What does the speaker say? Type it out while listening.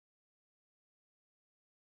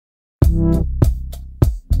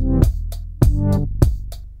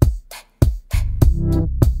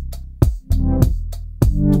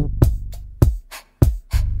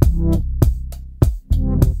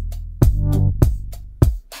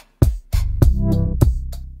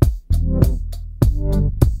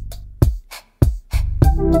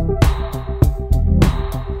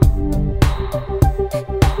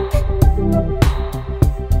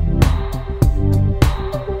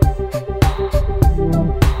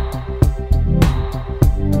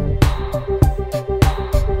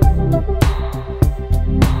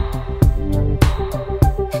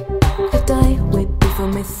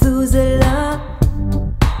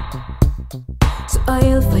So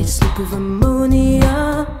I'll fight sleep with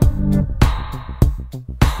ammonia.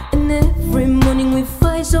 And every morning we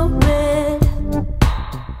fight so red.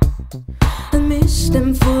 I miss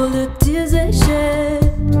them for the tears they shed.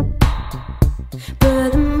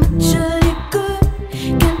 But I'm actually good,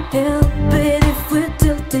 can't help it if we're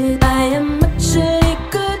tilted. I am actually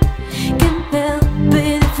good, can't help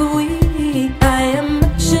it if we're weak. I am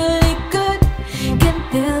actually good,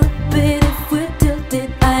 can't help it if we're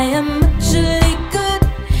tilted. I am actually good,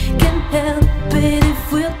 can't help it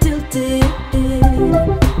if we're tilted.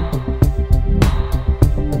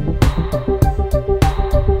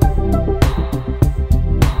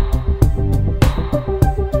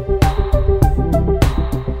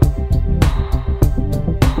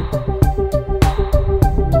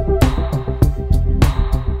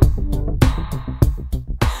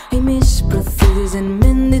 And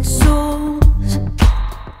mended souls,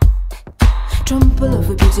 trample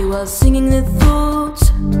over beauty while singing their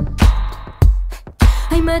thoughts.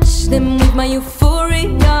 I match them with my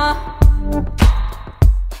euphoria.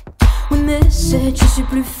 When they said je suis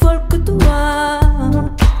plus folle que toi.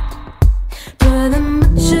 But I'm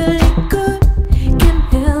actually good, can't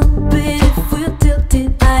help it if we're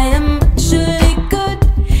tilted. I am actually good,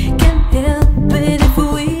 can't help it if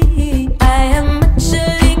we're weak. I am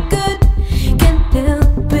actually good,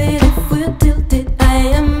 help it if we're tilted. I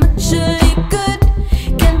am actually good,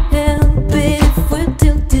 can't help it if we're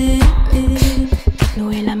tilted.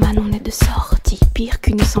 L'eau et la manne, on est de sortie. Pire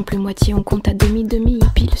qu'une simple moitié, on compte à demi-demi.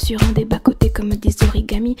 Pile sur un des bas-côtés comme des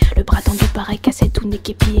origamis. Le bras tendu pareil cassé, tout n'est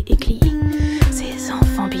qu'épié et éclit. Ces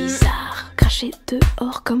enfants bizarres, crachés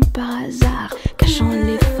dehors comme par hasard, cachant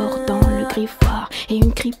l'effort dans le griffoir. Et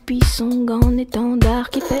une creepy song en étendard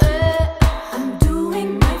qui fait I'm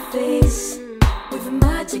doing my face with a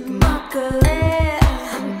magic marker.